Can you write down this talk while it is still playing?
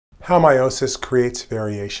How meiosis creates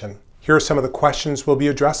variation. Here are some of the questions we'll be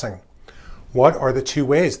addressing. What are the two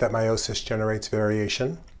ways that meiosis generates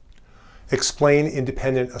variation? Explain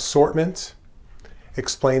independent assortment.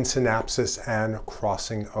 Explain synapsis and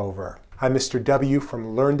crossing over. I'm Mr. W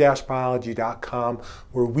from learn-biology.com,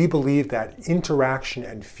 where we believe that interaction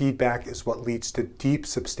and feedback is what leads to deep,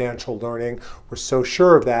 substantial learning. We're so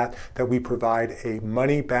sure of that we provide a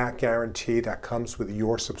money-back guarantee that comes with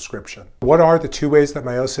your subscription. What are the two ways that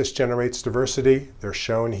meiosis generates diversity? They're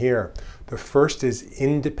shown here. The first is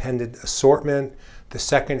independent assortment. The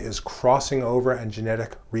second is crossing over and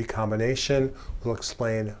genetic recombination. We'll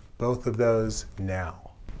explain both of those now.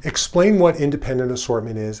 Explain what independent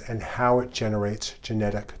assortment is and how it generates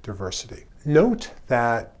genetic diversity. Note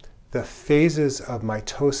that the phases of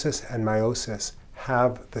mitosis and meiosis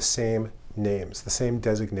have the same names, the same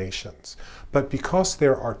designations. But because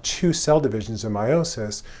there are two cell divisions in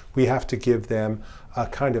meiosis, we have to give them a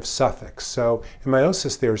kind of suffix. So in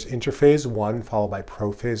meiosis, there's interphase 1 followed by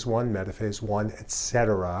prophase 1, metaphase 1,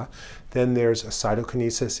 etc. Then there's a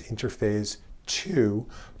cytokinesis interphase 2,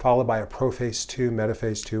 followed by a prophase 2,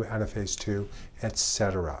 metaphase 2, anaphase 2,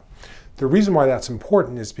 etc. The reason why that's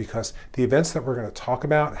important is because the events that we're going to talk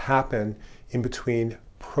about happen in between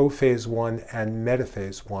prophase 1 and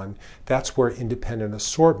metaphase 1. That's where independent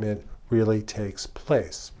assortment really takes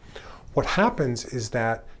place. What happens is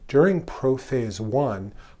that during prophase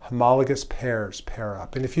 1, homologous pairs pair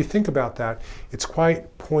up. And if you think about that, it's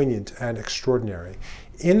quite poignant and extraordinary.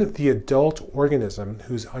 In the adult organism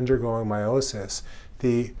who's undergoing meiosis,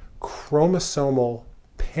 the chromosomal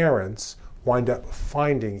parents wind up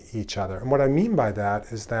finding each other. And what I mean by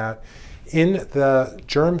that is that in the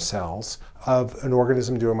germ cells of an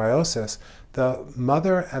organism doing meiosis, the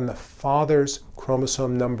mother and the father's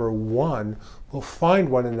chromosome number 1 will find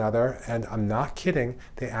one another, and I'm not kidding,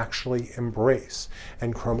 they actually embrace.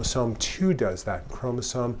 And chromosome 2 does that,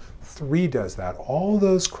 chromosome 3 does that. All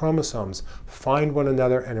those chromosomes find one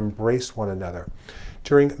another and embrace one another.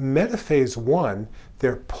 During metaphase 1,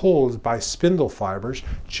 they're pulled by spindle fibers,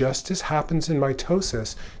 just as happens in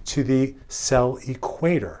mitosis, to the cell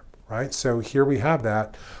equator, right? So here we have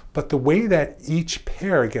that. But the way that each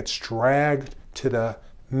pair gets dragged to the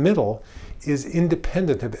middle is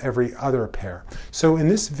independent of every other pair. So in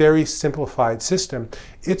this very simplified system,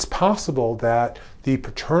 it's possible that the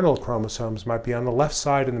paternal chromosomes might be on the left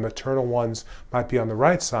side and the maternal ones might be on the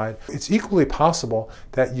right side. It's equally possible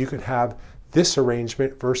that you could have this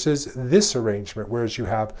arrangement versus this arrangement, whereas you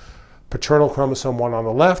have paternal chromosome 1 on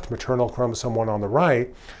the left, maternal chromosome 1 on the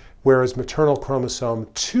right, whereas maternal chromosome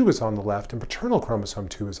 2 is on the left and paternal chromosome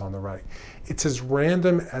 2 is on the right. It's as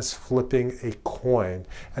random as flipping a coin,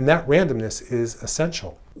 and that randomness is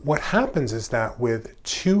essential. What happens is that with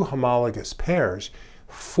two homologous pairs,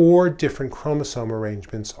 4 different chromosome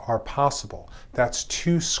arrangements are possible. That's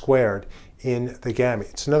 2 squared in the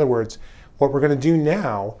gametes. In other words, what we're going to do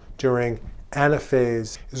now during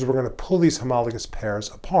anaphase is we're going to pull these homologous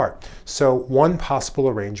pairs apart. So one possible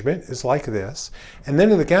arrangement is like this, and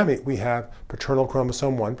then in the gamete we have paternal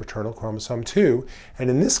chromosome 1, paternal chromosome 2, and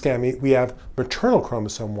in this gamete we have maternal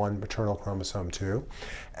chromosome 1, maternal chromosome 2.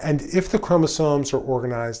 And if the chromosomes are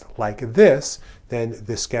organized like this, then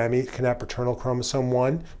this gamete can have paternal chromosome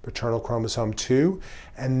 1, paternal chromosome 2,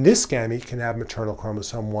 and this gamete can have maternal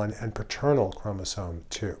chromosome 1 and paternal chromosome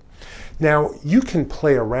 2. Now, you can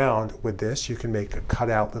play around with this. You can make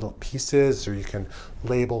cut out little pieces, or you can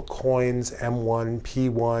label coins M1,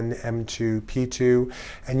 P1, M2, P2,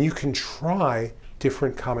 and you can try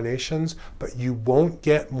different combinations, but you won't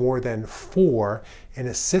get more than 4 in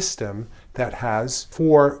a system that has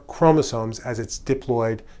 4 chromosomes as its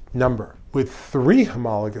diploid number. With 3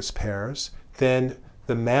 homologous pairs, then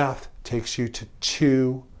the math takes you to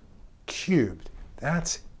 2 cubed.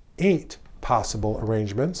 That's 8 possible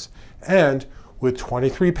arrangements. And with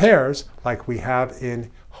 23 pairs, like we have in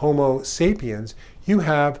Homo sapiens, you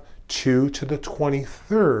have 2 to the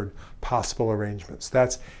 23rd possible arrangements.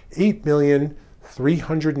 That's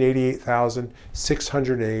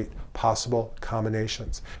 8,388,608 possible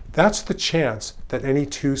combinations. That's the chance that any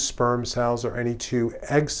 2 sperm cells or any 2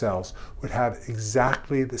 egg cells would have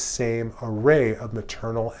exactly the same array of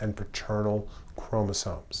maternal and paternal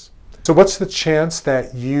chromosomes. So what's the chance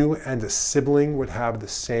that you and a sibling would have the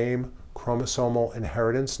same chromosomal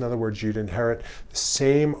inheritance? In other words, you'd inherit the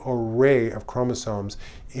same array of chromosomes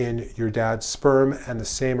in your dad's sperm and the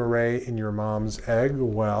same array in your mom's egg.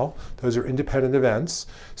 Well, those are independent events.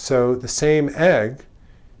 So the same egg,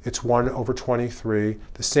 it's 1 over 23.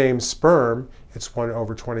 The same sperm, it's 1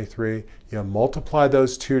 over 23. You multiply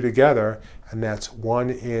those two together, and that's 1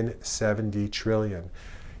 in 70 trillion.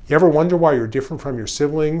 You ever wonder why you're different from your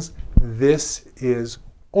siblings? This is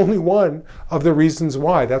only one of the reasons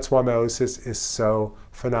why. That's why meiosis is so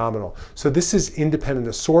phenomenal. So this is independent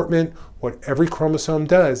assortment. What every chromosome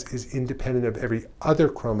does is independent of every other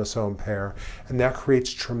chromosome pair, and that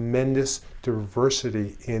creates tremendous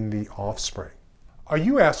diversity in the offspring. Are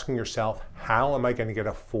you asking yourself, how am I going to get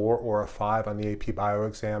a 4 or a 5 on the AP Bio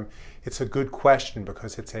exam? It's a good question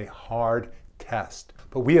because it's a hard test,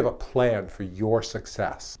 but we have a plan for your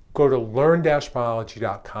success. Go to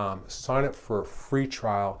learn-biology.com, sign up for a free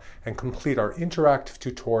trial, and complete our interactive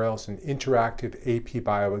tutorials and interactive AP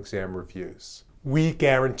Bio exam reviews. We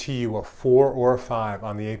guarantee you a 4 or a 5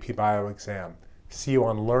 on the AP Bio exam. See you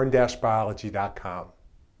on learn-biology.com.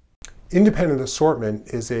 Independent assortment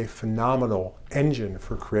is a phenomenal engine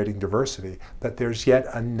for creating diversity, but there's yet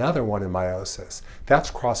another one in meiosis.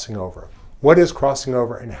 That's crossing over. What is crossing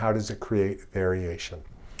over and how does it create variation?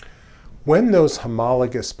 When those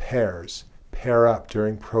homologous pairs pair up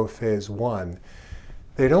during prophase 1,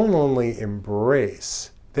 they don't only embrace,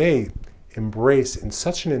 they embrace in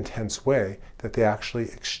such an intense way that they actually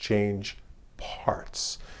exchange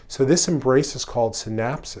parts. So this embrace is called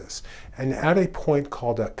synapsis, and at a point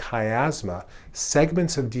called a chiasma,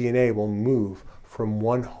 segments of DNA will move from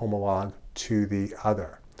one homolog to the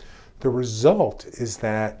other. The result is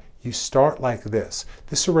that you start like this.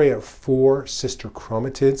 This array of 4 sister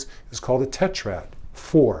chromatids is called a tetrad,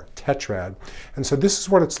 4 tetrad. And so this is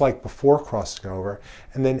what it's like before crossing over,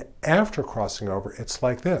 and then after crossing over, it's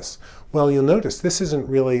like this. Well, you'll notice this isn't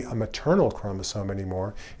really a maternal chromosome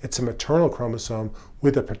anymore. It's a maternal chromosome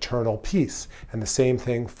with a paternal piece, and the same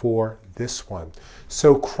thing for this one.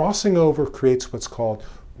 So crossing over creates what's called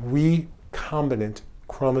recombinant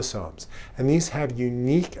chromosomes, and these have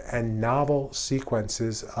unique and novel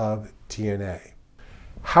sequences of DNA.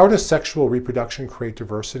 How does sexual reproduction create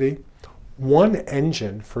diversity? One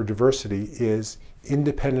engine for diversity is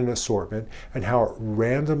independent assortment and how it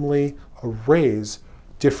randomly arrays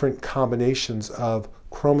different combinations of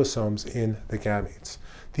chromosomes in the gametes.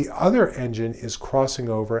 The other engine is crossing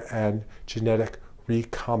over and genetic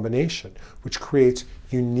recombination, which creates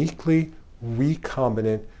uniquely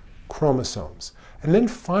recombinant chromosomes. And then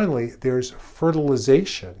finally, there's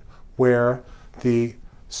fertilization, where the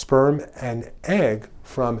sperm and egg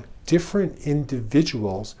from different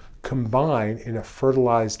individuals combine in a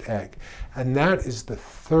fertilized egg. And that is the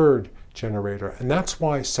third generator. And that's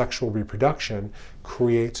why sexual reproduction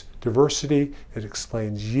creates diversity. It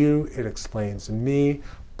explains you, it explains me.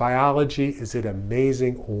 Biology, is it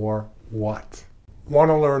amazing or what? Want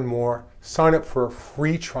to learn more? Sign up for a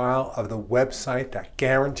free trial of the website that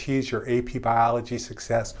guarantees your AP Biology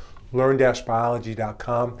success,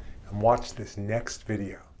 learn-biology.com, and watch this next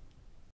video.